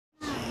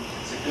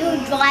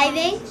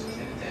driving,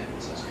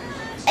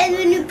 and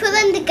when you put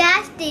in the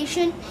gas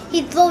station,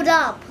 he throwed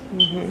up.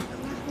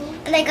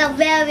 And I got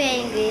very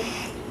angry.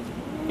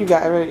 You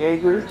got very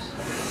angry?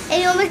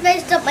 And he almost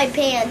messed up my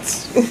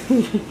pants.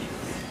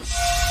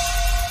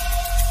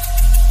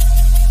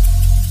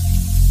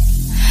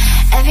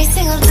 Every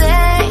single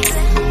day,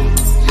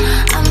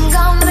 I'm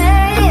gonna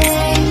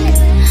make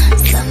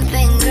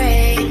something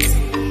great.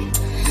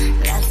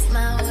 That's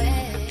my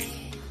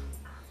way.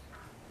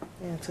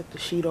 Yeah, I took the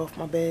sheet off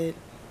my bed.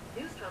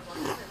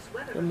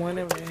 Good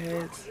morning,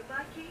 Redheads.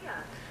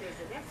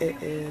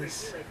 It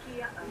is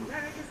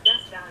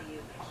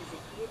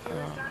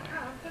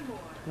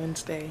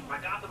Wednesday,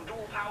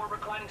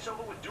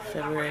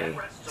 February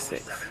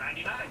 6th.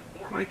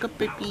 Wake up,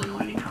 baby.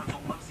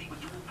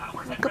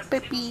 Wake up,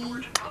 baby.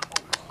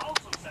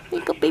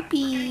 Wake up,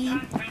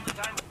 baby.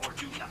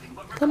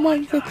 Come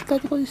on, you guys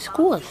gotta go to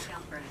school.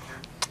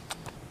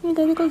 You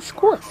gotta go to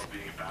school.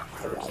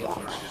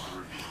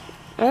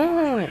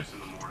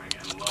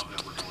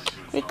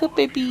 Wake up,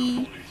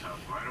 baby.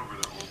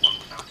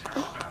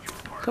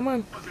 Come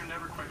on.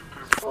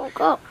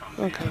 Wake up.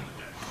 Okay.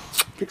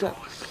 Get up.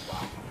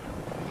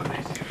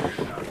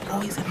 Oh,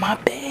 he's in my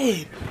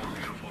bed.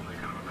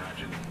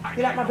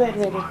 Get out my bed,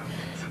 baby.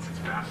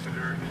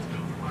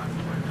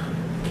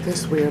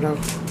 This weirdo.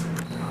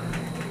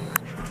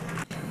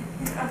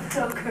 I'm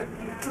so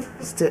confused.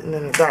 Sitting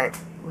in the dark.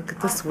 Look at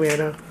this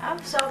weirdo.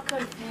 I'm so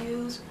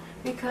confused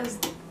because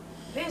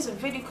there's a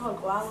video called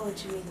Guava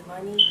Which You Need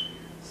Money,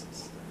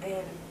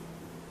 and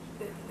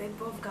they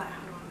both got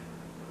her on.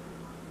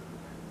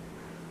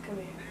 Come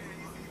here.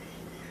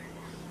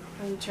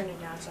 Let me turn it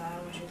down so I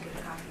don't want you to get a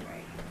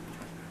copyright.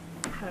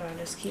 Hold on,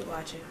 just keep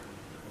watching.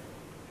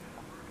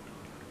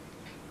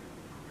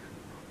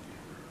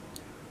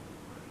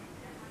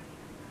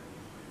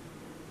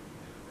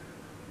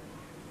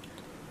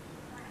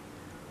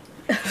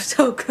 I'm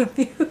so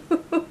confused.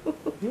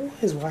 You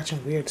always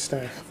watching weird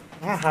stuff.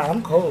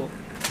 I'm cold.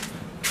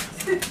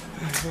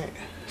 Alright,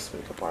 let's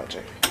wake up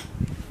watching.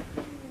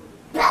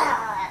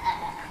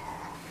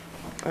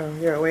 Oh,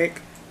 you're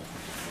awake?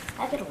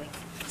 I've been awake.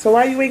 So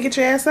why you ain't get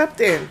your ass up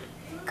then?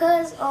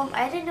 Because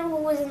I didn't know who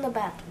was in the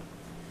bathroom.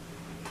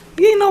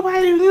 You know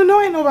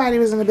ain't nobody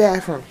was in the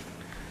bathroom.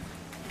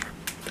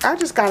 I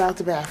just got out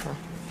the bathroom.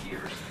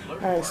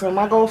 Alright, so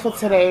my goal for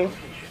today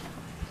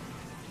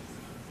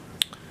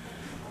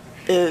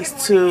is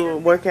to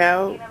work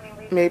out.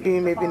 Maybe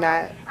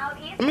not.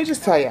 Let me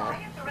just tell y'all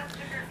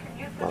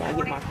while I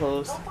get my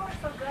clothes.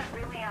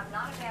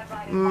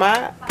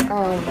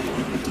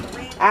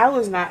 I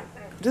was not,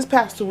 this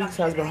past 2 weeks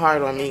has been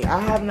hard on me. I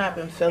have not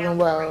been feeling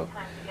well.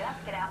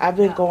 I've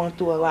been going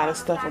through a lot of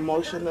stuff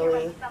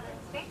emotionally.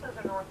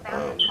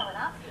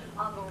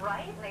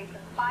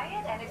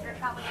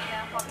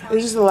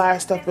 There's just a lot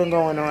of stuff been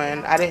going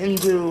on. I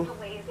didn't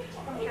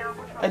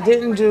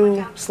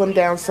do Slim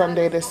Down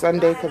Sunday this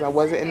Sunday because I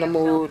wasn't in the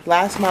mood.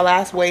 My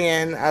last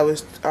weigh-in, I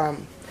was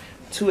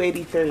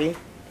 283,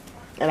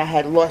 and I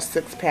had lost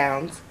 6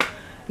 pounds.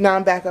 Now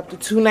I'm back up to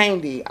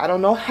 290. I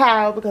don't know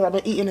how because I've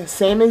been eating the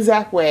same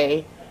exact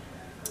way.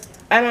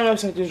 I don't know if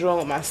something's wrong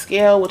with my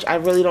scale, which I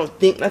really don't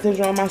think nothing's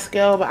wrong with my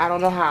scale, but I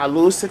don't know how I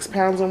lose 6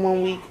 pounds in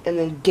 1 week and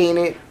then gain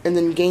it, and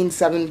then gain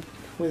 7,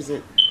 what is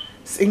it?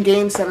 And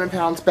gain 7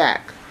 pounds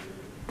back.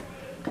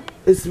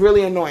 It's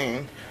really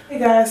annoying. Hey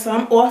guys, so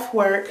I'm off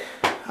work.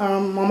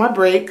 I'm on my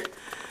break.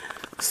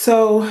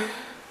 So,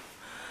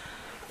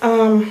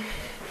 I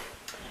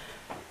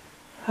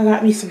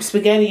got me some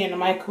spaghetti in the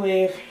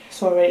microwave.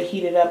 It's already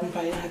heated up. I'm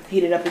probably gonna have to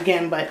heat it up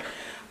again, but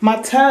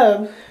my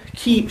tub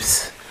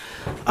keeps,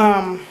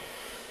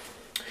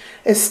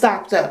 it's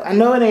stopped up. I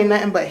know it ain't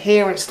nothing but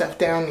hair and stuff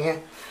down there,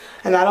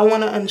 and I don't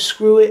want to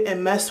unscrew it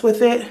and mess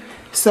with it.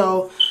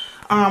 So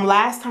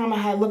last time I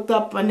had looked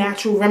up a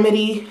natural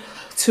remedy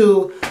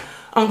to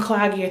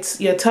unclog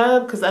your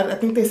tub, because I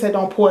think they said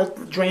don't pour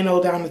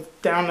Drano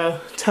down the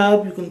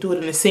tub. You can do it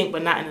in the sink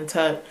but not in the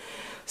tub.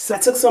 So I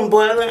took some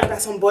boiling, I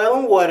got some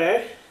boiling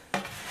water.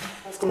 I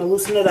was gonna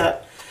loosen it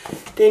up.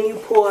 Then you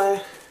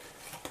pour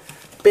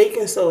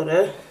baking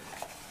soda.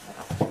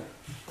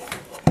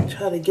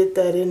 Try to get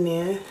that in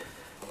there.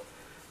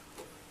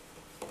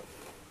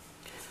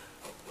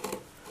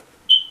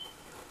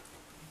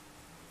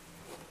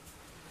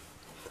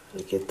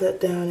 Get that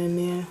down in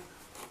there.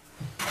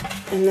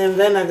 And then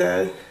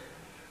vinegar.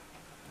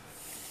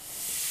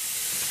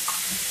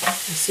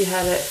 And see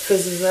how that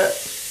fizzes up.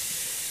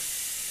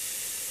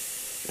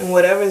 And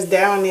whatever's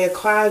down there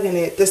clogging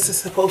it, this is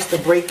supposed to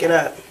break it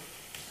up.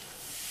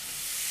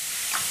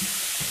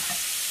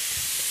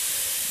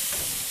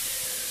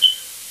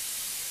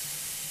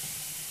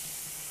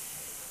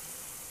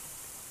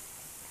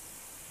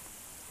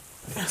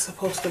 That's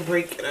supposed to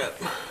break it up.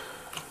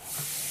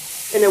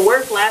 And it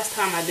worked last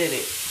time I did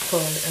it.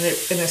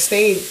 And it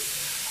stayed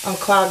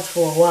unclogged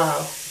for a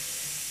while.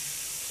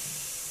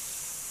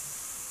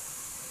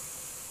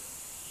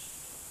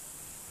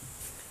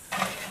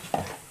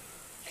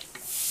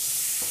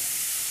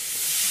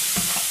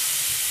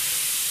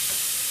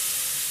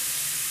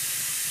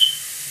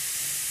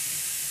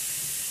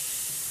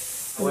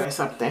 or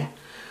something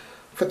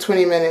for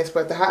 20 minutes.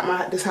 But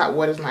this hot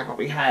water is not gonna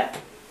be hot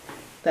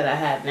that I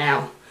have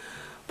now.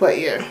 But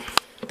yeah,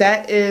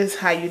 that is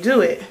how you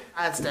do it.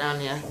 It's down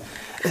there.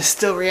 It's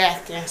still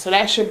reacting, so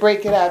that should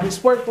break it up.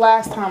 This worked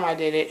last time I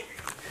did it.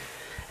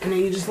 And then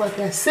you just let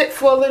that sit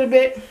for a little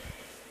bit.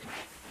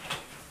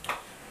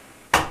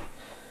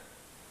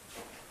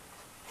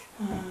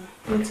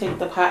 Let me take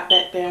the pot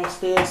back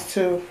downstairs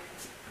too.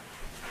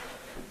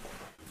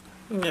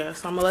 Yeah,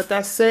 so I'm gonna let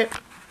that sit.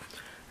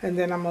 And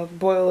then I'm gonna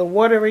boil the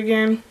water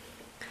again.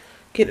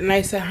 Get it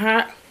nice and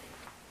hot.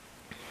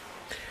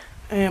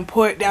 And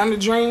pour it down the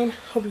drain.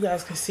 Hope you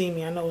guys can see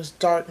me. I know it's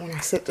dark when I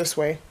sit this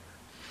way.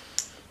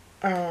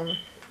 I'm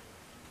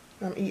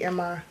eating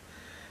my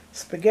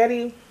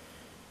spaghetti.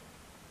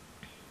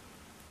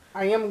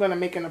 I am going to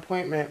make an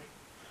appointment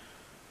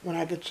when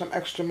I get some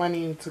extra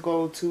money to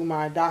go to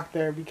my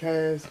doctor,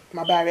 because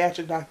my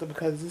bariatric doctor,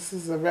 because this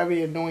is a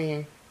very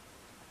annoying,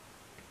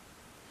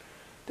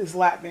 this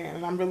Lapband,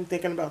 and I'm really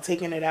thinking about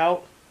taking it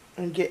out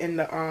and getting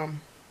the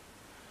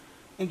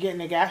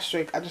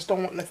gastric. I just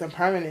don't want nothing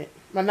permanent.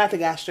 Well, not the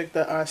gastric,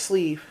 the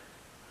sleeve.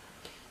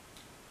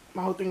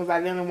 My whole thing was I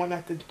didn't want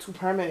nothing too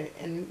permanent,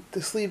 and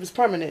the sleeve is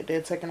permanent.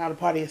 They're taking out a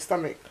part of your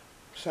stomach.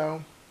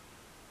 So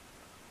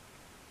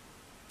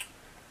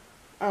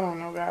I don't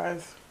know,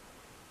 guys.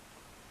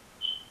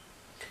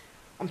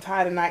 I'm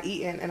tired of not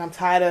eating, and I'm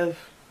tired of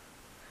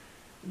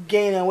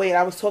gaining weight.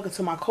 I was talking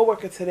to my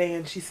coworker today,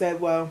 and she said,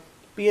 well,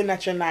 being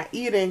that you're not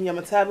eating, your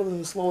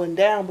metabolism is slowing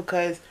down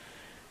because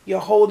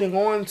you're holding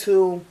on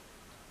to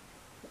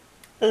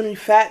any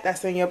fat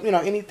that's in your,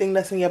 anything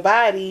that's in your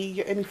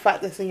body, any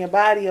fat that's in your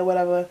body or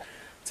whatever,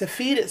 to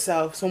feed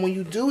itself. So when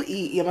you do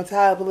eat, your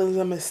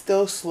metabolism is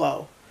still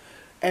slow.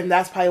 And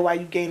that's probably why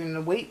you're gaining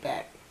the weight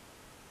back.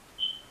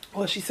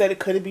 Well, she said it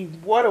could be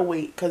water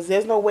weight, because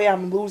there's no way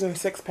I'm losing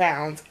 6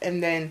 pounds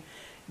and then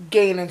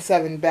gaining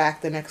 7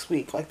 back the next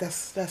week. Like,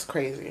 that's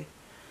crazy.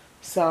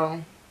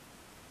 So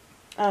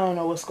I don't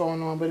know what's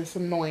going on, but it's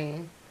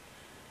annoying.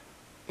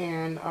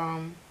 And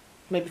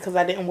maybe because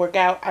I didn't work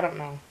out, I don't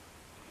know.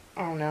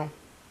 I don't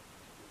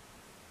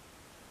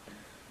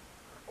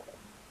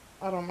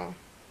know.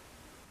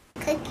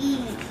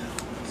 Cookie.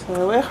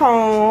 So we're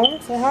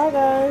home. Say hi,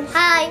 guys.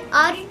 Hi,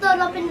 Audrey threw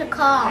up in the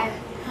car.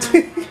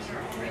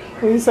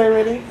 What you say,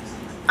 ready?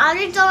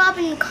 Audrey threw up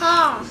in the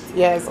car.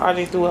 Yes,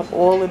 Audrey threw up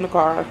all in the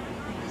car.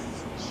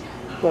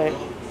 But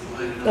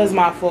that's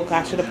my fault.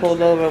 I should have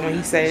pulled over when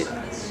he said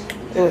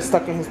it was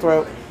stuck in his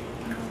throat.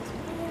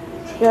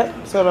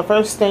 Yep, so the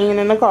first stain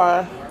in the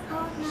car.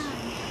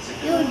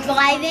 You were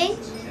driving,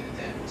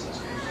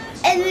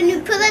 and when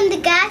you put in the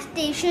gas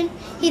station,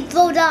 he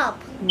threw up.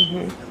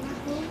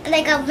 And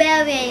I got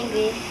very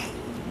angry.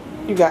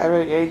 You got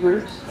really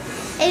angry?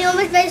 And he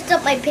almost messed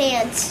up my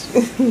pants.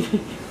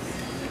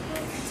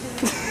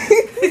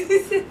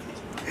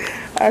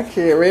 I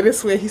can't wait to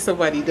swear he's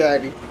somebody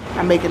daddy.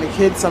 I'm making the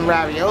kids some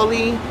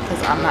ravioli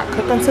because I'm not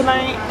cooking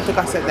tonight. I think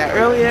I said that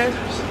earlier.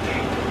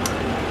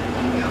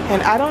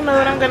 And I don't know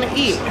what I'm going to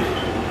eat.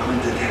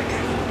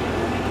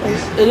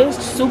 It is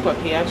soup up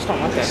here. I just don't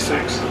want that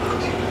soup.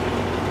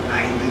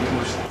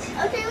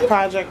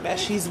 Project that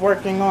she's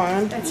working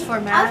on. It's for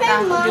math. I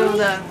have to do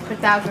the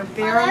Pythagorean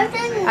theorem.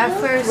 At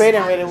first,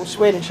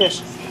 wait and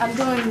shush. I'm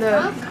doing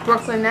the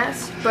Brooklyn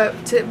Nets, but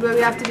we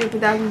have to do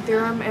Pythagorean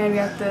theorem, and we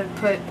have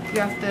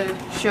to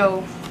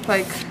show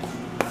like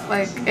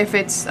if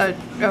it's a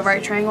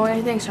right triangle or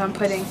anything. So I'm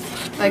put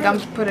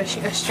a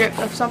strip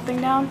of something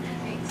down,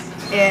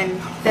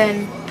 and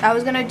then I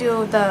was gonna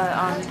do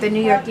the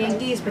New York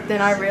Yankees, but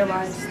then I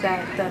realized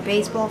that the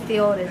baseball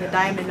field is a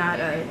diamond, not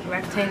a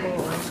rectangle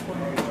or a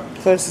square.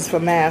 So this is for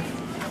math.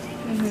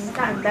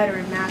 Gotten better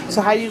in math.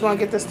 So how you gonna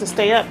get this to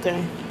stay up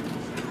then?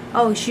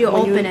 Oh, she'll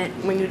open it.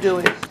 When you do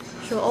it.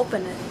 She'll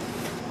open it.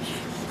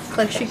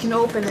 Like she can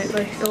open it.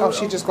 Like oh,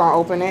 she just gonna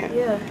open it?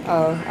 Yeah.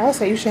 I would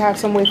say you should have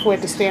some way for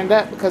it to stand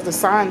up, because the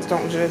signs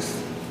don't just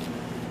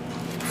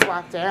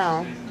flop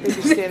down. They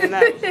be standing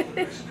up.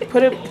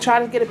 Try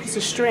to get a piece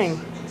of string.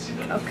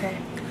 Okay.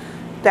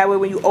 That way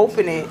when you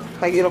open it,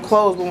 like it'll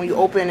close, but when you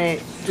open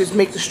it, just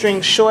make the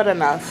string short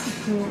enough.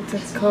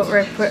 Just put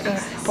a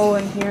hole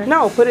in here?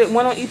 No, put it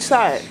one on each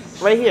side.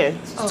 Right here.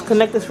 Just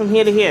connect this from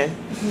here to here.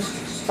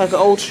 Like an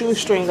old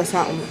shoestring or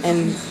something.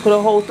 And put a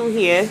hole through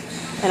here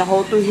and a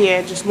hole through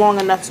here, just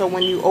long enough so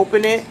when you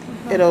open it,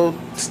 it'll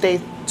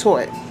stay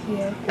taut. Yeah.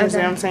 You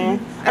understand what I'm saying?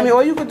 I mean,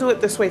 or you could do it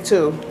this way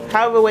too.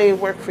 However way it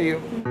work for you.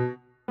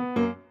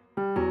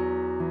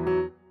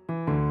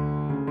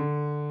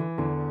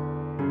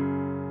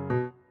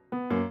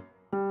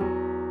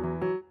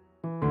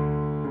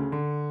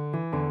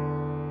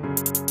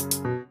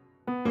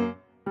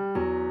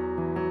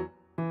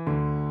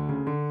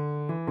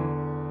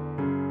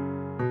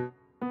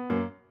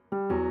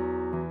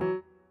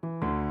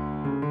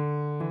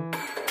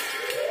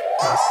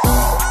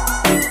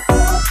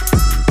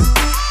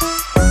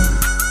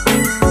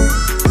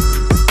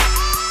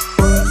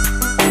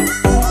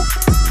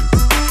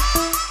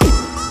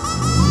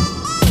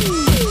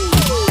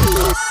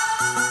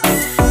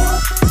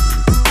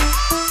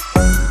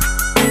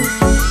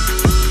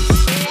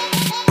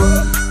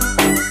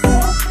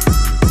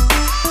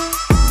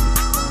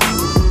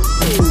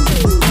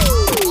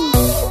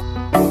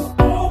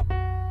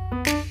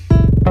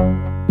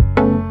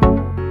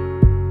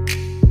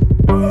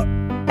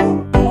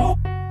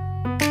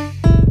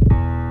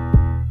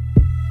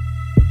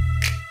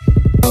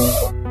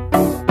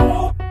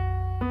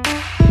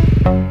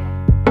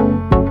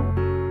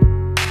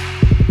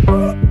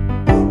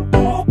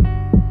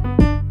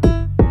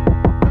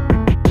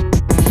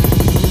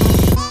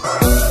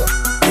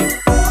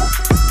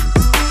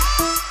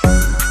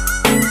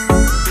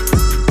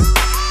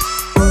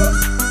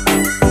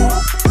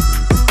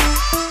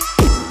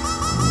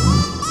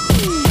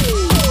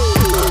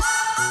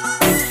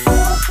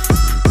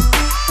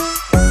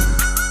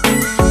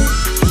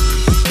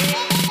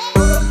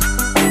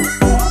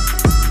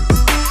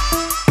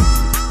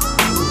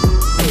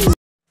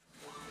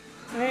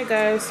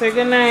 Say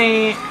good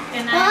night.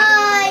 Good night.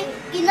 Bye.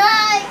 Good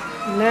night.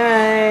 Good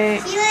night.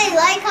 See you later.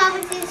 Like,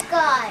 comment,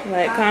 subscribe.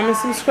 Like, comment,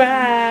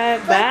 subscribe.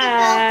 Click the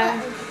bell Bye.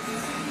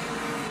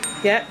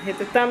 button. Yep, hit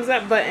the thumbs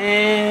up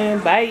button.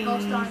 Bye.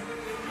 Post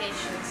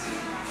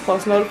notifications.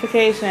 Post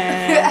notifications.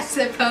 I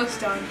said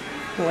post on.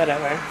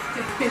 Whatever.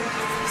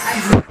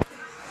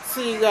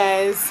 See you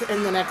guys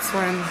in the next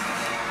one.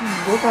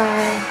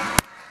 Bye-bye.